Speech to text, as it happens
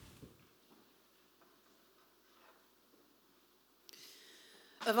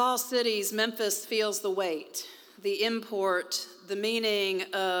Of all cities, Memphis feels the weight, the import, the meaning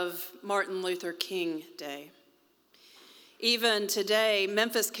of Martin Luther King Day. Even today,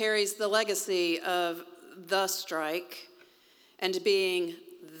 Memphis carries the legacy of the strike and being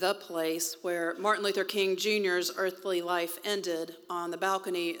the place where Martin Luther King Jr.'s earthly life ended on the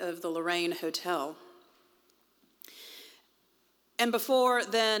balcony of the Lorraine Hotel. And before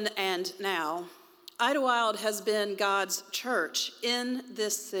then and now, Idlewild has been God's church in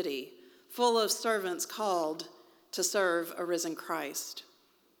this city, full of servants called to serve a risen Christ.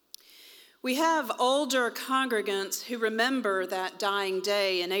 We have older congregants who remember that dying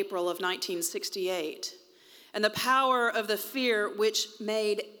day in April of 1968 and the power of the fear which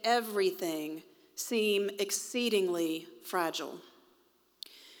made everything seem exceedingly fragile.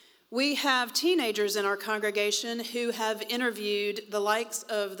 We have teenagers in our congregation who have interviewed the likes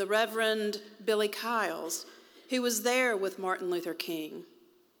of the Reverend Billy Kyles, who was there with Martin Luther King.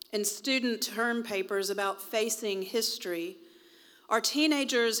 In student term papers about facing history, our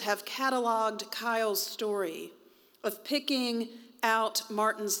teenagers have cataloged Kyle's story of picking out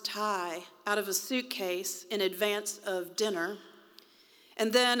Martin's tie out of a suitcase in advance of dinner,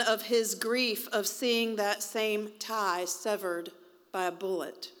 and then of his grief of seeing that same tie severed by a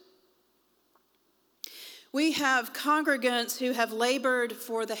bullet. We have congregants who have labored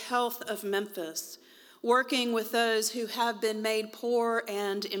for the health of Memphis, working with those who have been made poor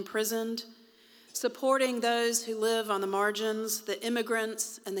and imprisoned, supporting those who live on the margins, the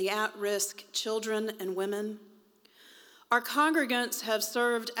immigrants and the at-risk children and women. Our congregants have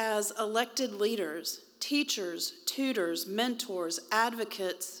served as elected leaders, teachers, tutors, mentors,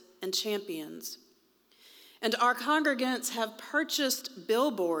 advocates, and champions. And our congregants have purchased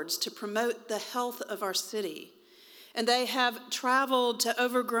billboards to promote the health of our city. And they have traveled to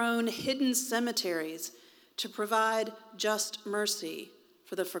overgrown hidden cemeteries to provide just mercy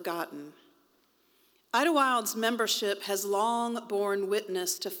for the forgotten. Idlewild's membership has long borne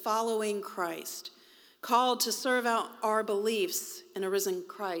witness to following Christ, called to serve out our beliefs in a risen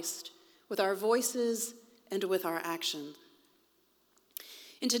Christ with our voices and with our actions.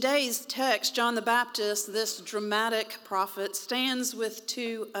 In today's text, John the Baptist, this dramatic prophet, stands with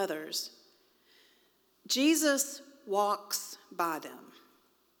two others. Jesus walks by them,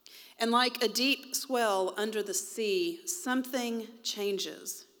 and like a deep swell under the sea, something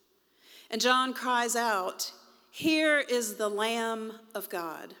changes. And John cries out, "Here is the Lamb of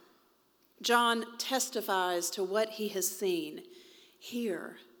God." John testifies to what he has seen.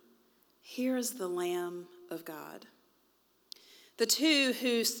 Here is the Lamb of God. The two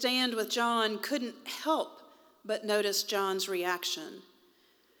who stand with John couldn't help but notice John's reaction.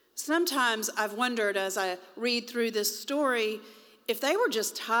 Sometimes I've wondered as I read through this story if they were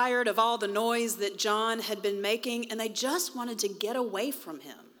just tired of all the noise that John had been making and they just wanted to get away from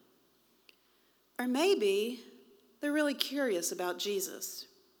him. Or maybe they're really curious about Jesus.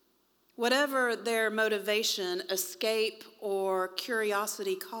 Whatever their motivation, escape or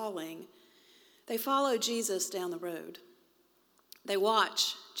curiosity calling, they follow Jesus down the road. They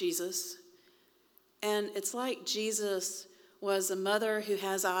watch Jesus, and it's like Jesus was a mother who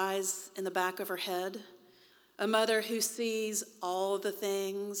has eyes in the back of her head, a mother who sees all the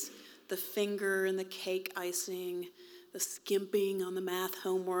things, the finger in the cake icing, the skimping on the math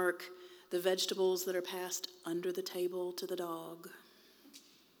homework, the vegetables that are passed under the table to the dog.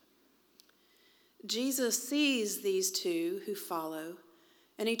 Jesus sees these two who follow,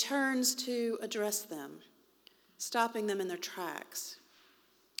 and he turns to address them, stopping them in their tracks.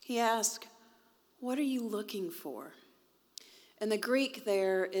 He asks, "What are you looking for?" And the Greek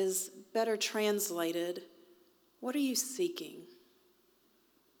there is better translated, "What are you seeking?"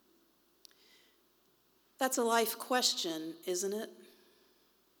 That's a life question, isn't it?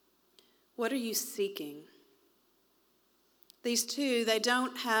 What are you seeking? These two, they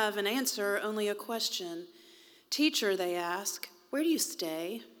don't have an answer, only a question. "Teacher," they ask, "where do you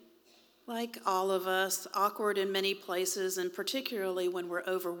stay?" Like all of us, awkward in many places, and particularly when we're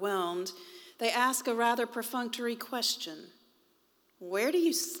overwhelmed, they ask a rather perfunctory question. Where do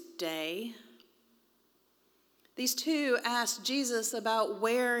you stay? These two ask Jesus about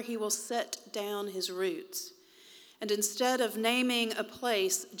where he will set down his roots. And instead of naming a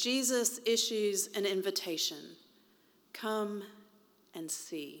place, Jesus issues an invitation. Come and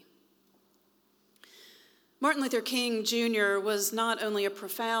see. Martin Luther King Jr. was not only a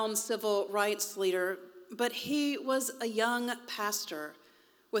profound civil rights leader, but he was a young pastor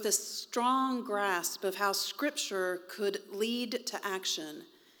with a strong grasp of how Scripture could lead to action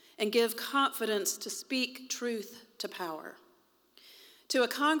and give confidence to speak truth to power. To a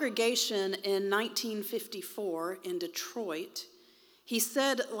congregation in 1954 in Detroit, He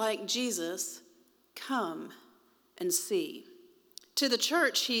said, like Jesus, "Come and see." To the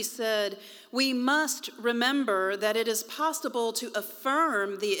church, he said, "We must remember that it is possible to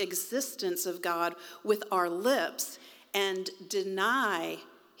affirm the existence of God with our lips and deny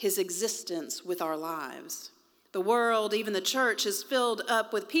his existence with our lives." The world, even the church, is filled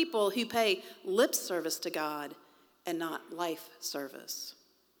up with people who pay lip service to God and not life service.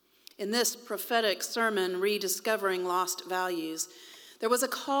 In this prophetic sermon, Rediscovering Lost Values, there was a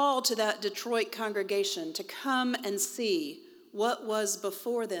call to that Detroit congregation to come and see what was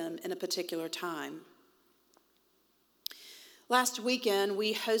before them in a particular time. Last weekend,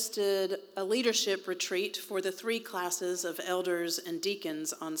 we hosted a leadership retreat for the 3 classes of elders and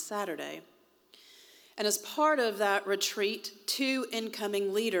deacons on Saturday. And as part of that retreat, 2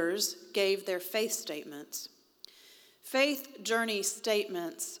 incoming leaders gave their faith statements. Faith journey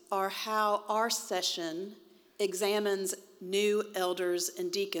statements are how our session examines new elders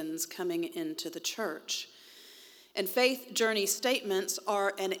and deacons coming into the church. And faith journey statements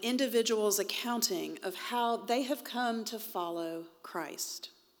are an individual's accounting of how they have come to follow Christ.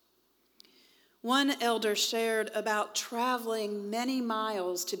 One elder shared about traveling many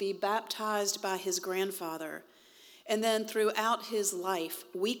miles to be baptized by his grandfather, and then throughout his life,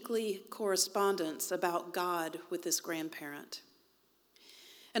 weekly correspondence about God with his grandparent.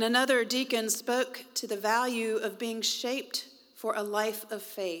 And another deacon spoke to the value of being shaped for a life of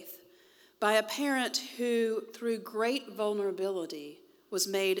faith by a parent who, through great vulnerability, was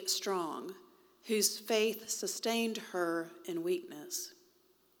made strong, whose faith sustained her in weakness.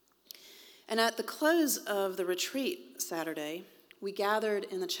 And at the close of the retreat Saturday, we gathered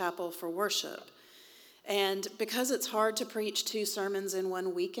in the chapel for worship. And because it's hard to preach 2 sermons in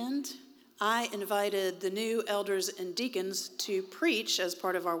one weekend, I invited the new elders and deacons to preach as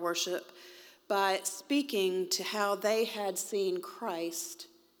part of our worship by speaking to how they had seen Christ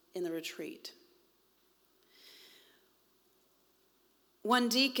in the retreat. One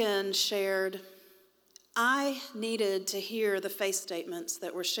deacon shared, "I needed to hear the faith statements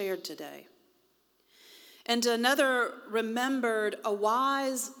that were shared today." And another remembered a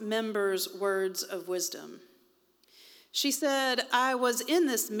wise member's words of wisdom. She said, "I was in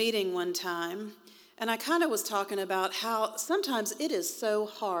this meeting one time, and I kind of was talking about how sometimes it is so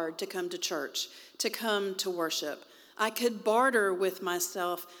hard to come to church, to come to worship. I could barter with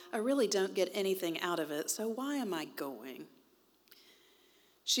myself. I really don't get anything out of it, so why am I going?"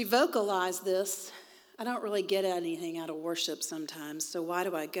 She vocalized this, "I don't really get anything out of worship sometimes, so why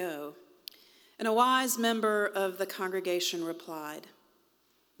do I go?" And a wise member of the congregation replied,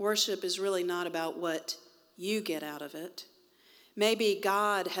 "Worship is really not about what you get out of it. Maybe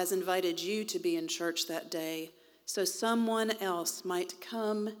God has invited you to be in church that day so someone else might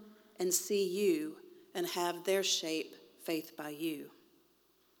come and see you and have their shape faith by you.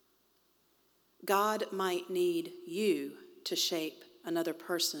 God might need you to shape another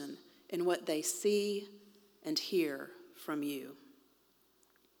person in what they see and hear from you."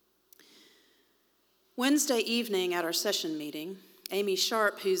 Wednesday evening at our session meeting, Amy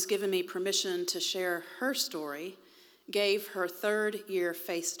Sharp, who's given me permission to share her story, gave her 3rd-year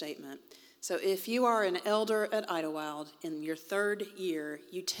faith statement. So if you are an elder at Idlewild in your 3rd year,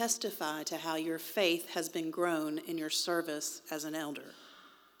 you testify to how your faith has been grown in your service as an elder.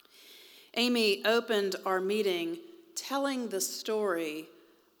 Amy opened our meeting telling the story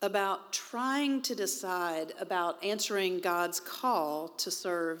about trying to decide about answering God's call to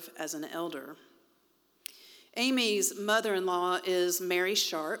serve as an elder. Amy's mother-in-law is Mary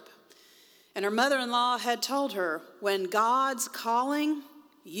Sharp, and her mother-in-law had told her, "When God's calling,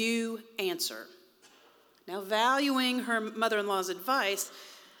 you answer." Now, valuing her mother-in-law's advice,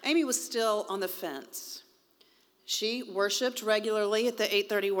 Amy was still on the fence. She worshiped regularly at the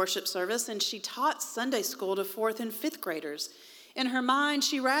 8:30 worship service, and she taught Sunday school to 4th and 5th graders. In her mind,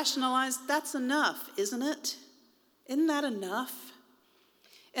 she rationalized, "That's enough, isn't it? Isn't that enough?"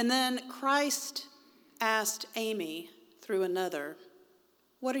 And then Christ asked Amy through another,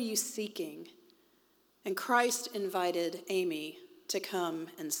 "What are you seeking?" And Christ invited Amy to come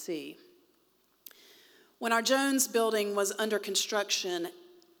and see. When our Jones building was under construction,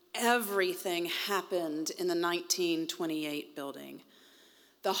 everything happened in the 1928 building.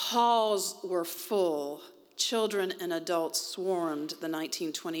 The halls were full. Children and adults swarmed the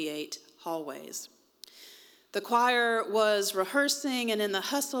 1928 hallways. The choir was rehearsing, and in the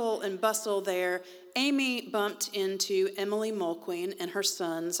hustle and bustle there, Amy bumped into Emily Mulqueen and her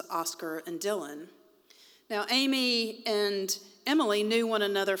sons, Oscar and Dylan. Now, Amy and Emily knew one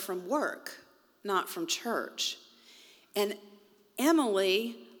another from work, not from church. And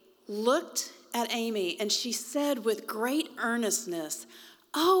Emily looked at Amy, and she said with great earnestness,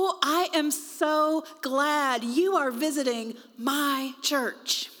 "Oh, I am so glad you are visiting my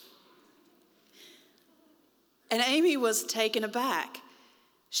church." And Amy was taken aback.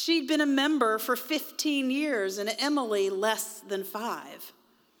 She'd been a member for 15 years and Emily less than 5.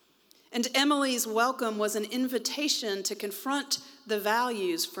 And Emily's welcome was an invitation to confront the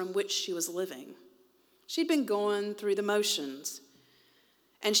values from which she was living. She'd been going through the motions.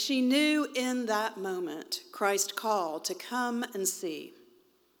 And she knew in that moment Christ's call to come and see.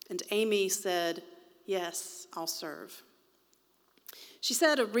 And Amy said, "Yes, I'll serve." She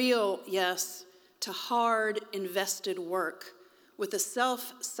said a real yes to hard, invested work with the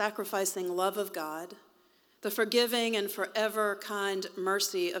self-sacrificing love of God, the forgiving and forever kind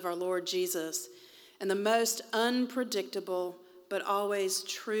mercy of our Lord Jesus, and the most unpredictable but always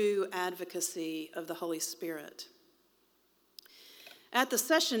true advocacy of the Holy Spirit. At the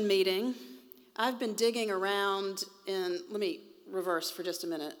session meeting, I've been digging around let me reverse for just a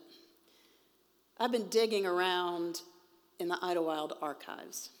minute. I've been digging around in the Idlewild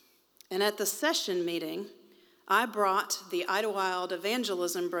archives. And at the session meeting, I brought the Idlewild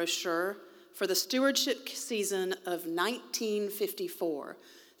evangelism brochure for the stewardship season of 1954.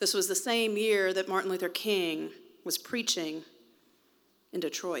 This was the same year that Martin Luther King was preaching in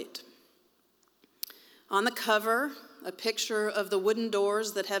Detroit. On the cover, a picture of the wooden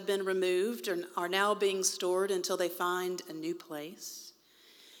doors that have been removed and are now being stored until they find a new place.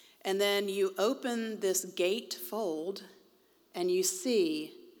 And then you open this gate fold and you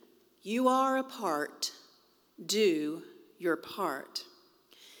see, "You are a part, do your part."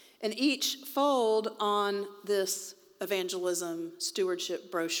 And each fold on this evangelism stewardship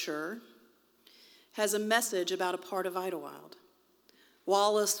brochure has a message about a part of Idlewild.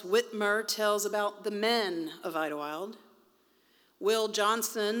 Wallace Whitmer tells about the men of Idlewild. Will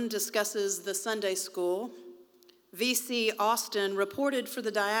Johnson discusses the Sunday school. V.C. Austin reported for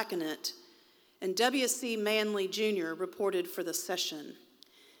the diaconate, and W.C. Manley Jr. reported for the session.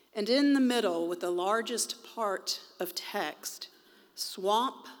 And in the middle, with the largest part of text,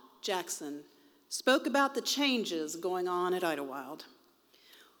 Swamp Jackson spoke about the changes going on at Idlewild.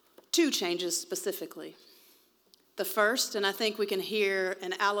 2 changes specifically. The first, and I think we can hear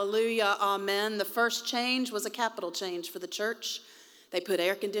an alleluia, amen. The first change was a capital change for the church. They put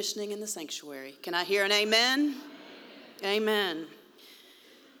air conditioning in the sanctuary. Can I hear an amen? Amen.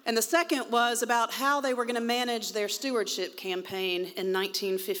 And the second was about how they were going to manage their stewardship campaign in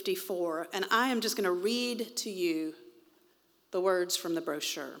 1954. And I am just going to read to you the words from the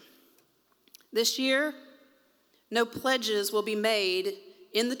brochure. This year, no pledges will be made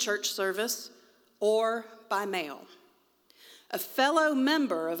in the church service or by mail. A fellow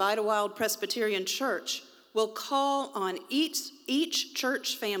member of Idlewild Presbyterian Church will call on each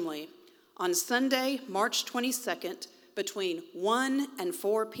church family on Sunday, March 22nd, between 1 and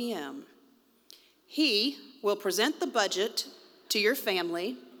 4 p.m. He will present the budget to your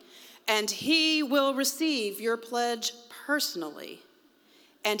family, and he will receive your pledge personally.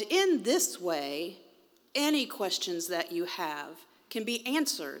 And in this way, any questions that you have can be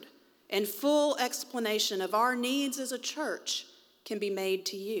answered, and full explanation of our needs as a church can be made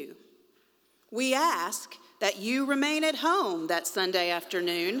to you. We ask that you remain at home that Sunday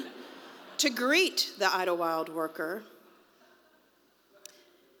afternoon to greet the Idlewild worker.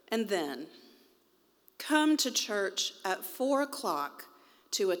 And then come to church at 4 o'clock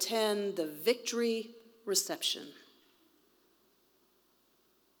to attend the victory reception.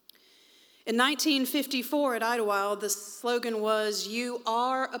 In 1954 at Idlewild, the slogan was, "You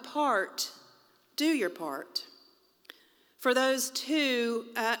are a part, do your part." For those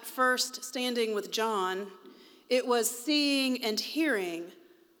 2 at first standing with John, it was seeing and hearing.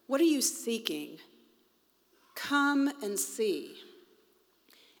 What are you seeking? Come and see.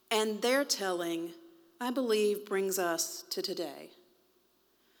 And their telling, I believe, brings us to today.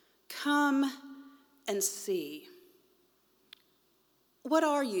 Come and see. What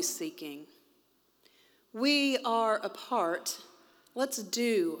are you seeking? We are a part. Let's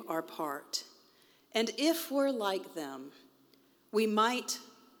do our part. And if we're like them, we might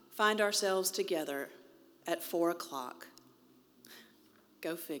find ourselves together at 4 o'clock.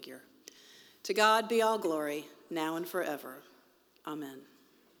 Go figure. To God be all glory, now and forever. Amen.